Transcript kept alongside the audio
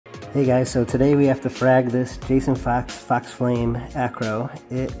Hey guys, so today we have to frag this JF Fox Flame Acro.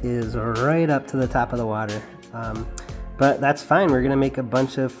 It is right up to the top of the water, but that's fine. We're gonna make a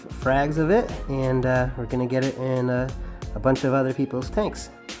bunch of frags of it, and we're gonna get it in a bunch of other people's tanks.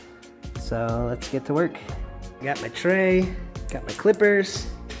 So let's get to work. Got my tray, got my clippers.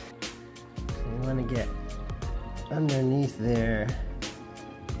 So you want to get underneath there.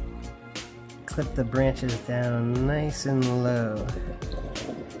 Clip the branches down nice and low.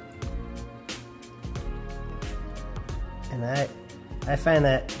 And I find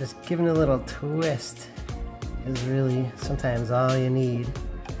that just giving a little twist is really sometimes all you need.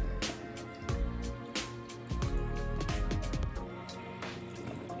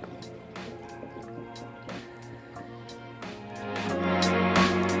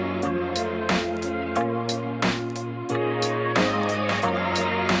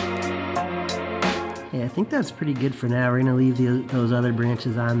 Yeah, I think that's pretty good for now. We're gonna leave those other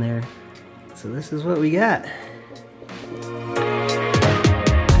branches on there. So this is what we got.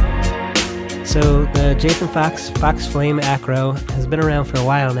 So the JF Fox Flame Acro has been around for a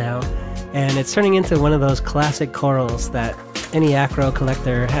while now, and it's turning into one of those classic corals that any acro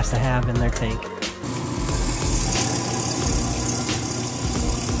collector has to have in their tank.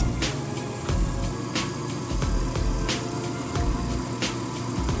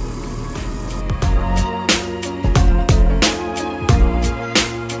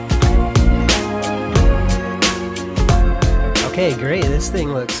 Okay, great. This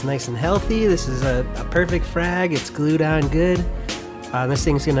thing looks nice and healthy. This is a perfect frag. It's glued on good. This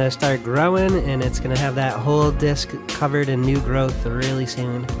thing's gonna start growing, and it's gonna have that whole disc covered in new growth really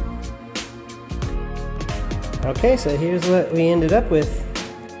soon. Okay, so here's what we ended up with.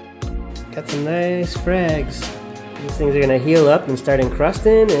 Got some nice frags. These things are gonna heal up and start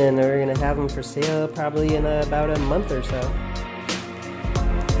encrusting, and we're gonna have them for sale probably in about a month or so.